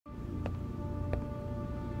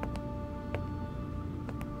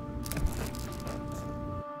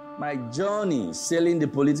My journey sailing the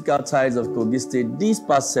political tides of Kogi State these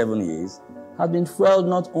past 7 years has been fueled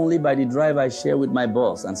not only by the drive I share with my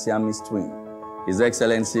boss and Siamese twin, His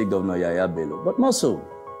Excellency Governor Yahaya Bello, but more so,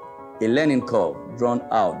 a learning curve drawn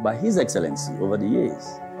out by His Excellency over the years.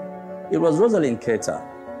 It was Rosalind Keita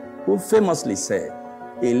who famously said,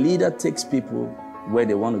 "A leader takes people where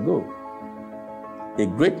they want to go. A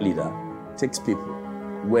great leader takes people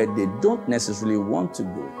where they don't necessarily want to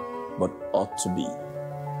go, but ought to be."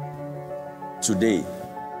 Today,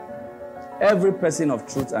 every person of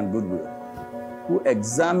truth and goodwill who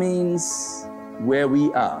examines where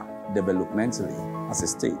we are developmentally as a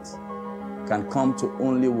state can come to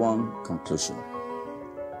only one conclusion: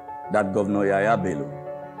 that Governor Yahaya Bello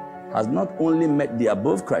has not only met the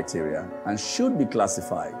above criteria and should be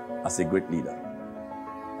classified as a great leader,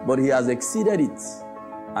 but he has exceeded it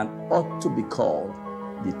and ought to be called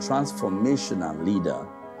the transformational leader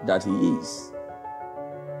that he is.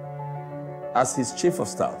 As his Chief of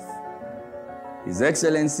Staff, His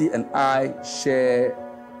Excellency and I share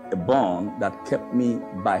a bond that kept me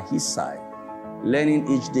by his side, learning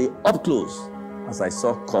each day up close as I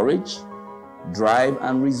saw courage, drive,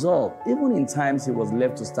 and resolve, even in times he was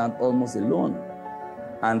left to stand almost alone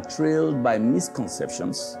and trailed by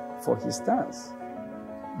misconceptions for his stance.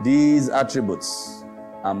 These attributes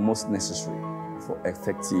are most necessary for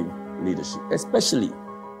effective leadership, especially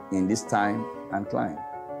in this time and climate.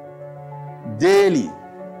 Daily,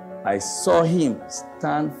 I saw him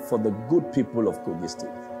stand for the good people of Kogi State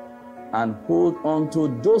and hold on to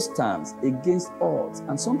those stands against odds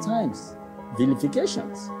and sometimes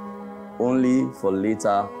vilifications, only for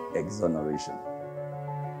later exoneration.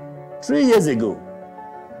 3 years ago,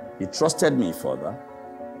 he trusted me further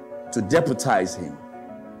to deputize him,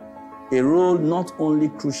 a role not only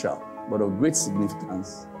crucial but of great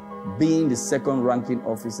significance, being the second ranking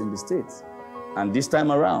office in the state. And this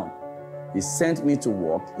time around, he sent me to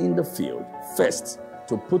work in the field first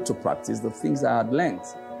to put to practice the things I had learned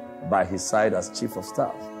by his side as Chief of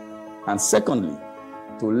Staff, and secondly,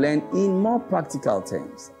 to learn in more practical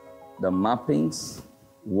terms the mappings,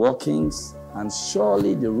 workings, and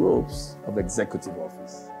surely the ropes of executive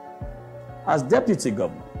office. As Deputy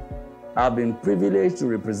Governor, I have been privileged to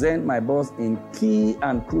represent my boss in key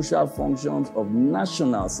and crucial functions of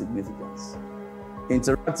national significance,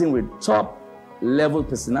 interacting with top-level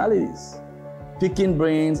personalities, picking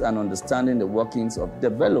brains and understanding the workings of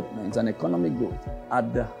development and economic growth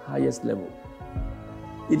at the highest level.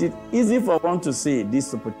 It is easy for one to say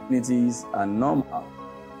these opportunities are normal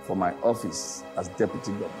for my office as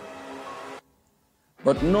Deputy Governor.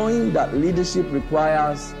 But knowing that leadership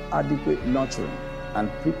requires adequate nurturing and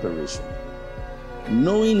preparation,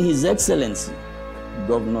 knowing His Excellency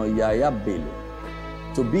Governor Yahaya Bello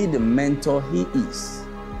to be the mentor he is,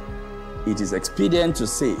 it is expedient to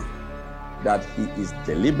say that he is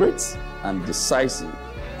deliberate and decisive,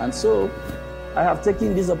 and so I have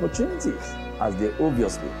taken these opportunities, as they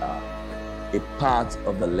obviously are, a part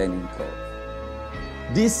of the learning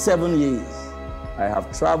curve. These 7 years, I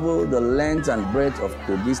have traveled the length and breadth of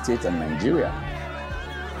Kogi State and Nigeria.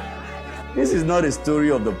 This is not a story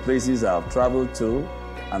of the places I have traveled to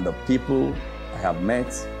and the people I have met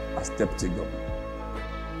as Deputy Governor.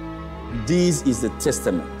 This is a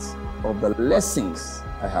testament of the lessons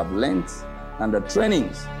I have learned and the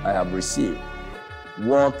trainings I have received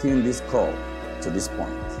walking this call to this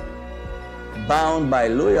point. Bound by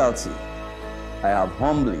loyalty, I have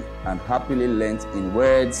humbly and happily learnt in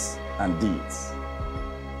words and deeds.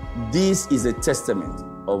 This is a testament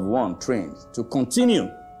of one trained to continue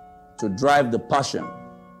to drive the passion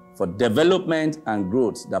for development and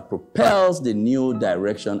growth that propels the new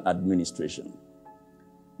direction administration.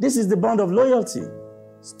 This is the bond of loyalty,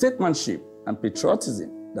 statesmanship, and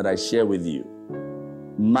patriotism that I share with you,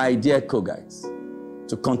 my dear Kogites,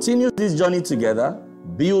 to continue this journey together,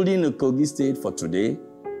 building a Kogi State for today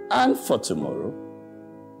and for tomorrow.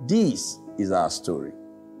 This is our story,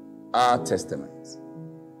 our testament.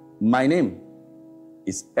 My name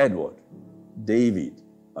is Edward David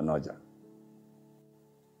Onoja.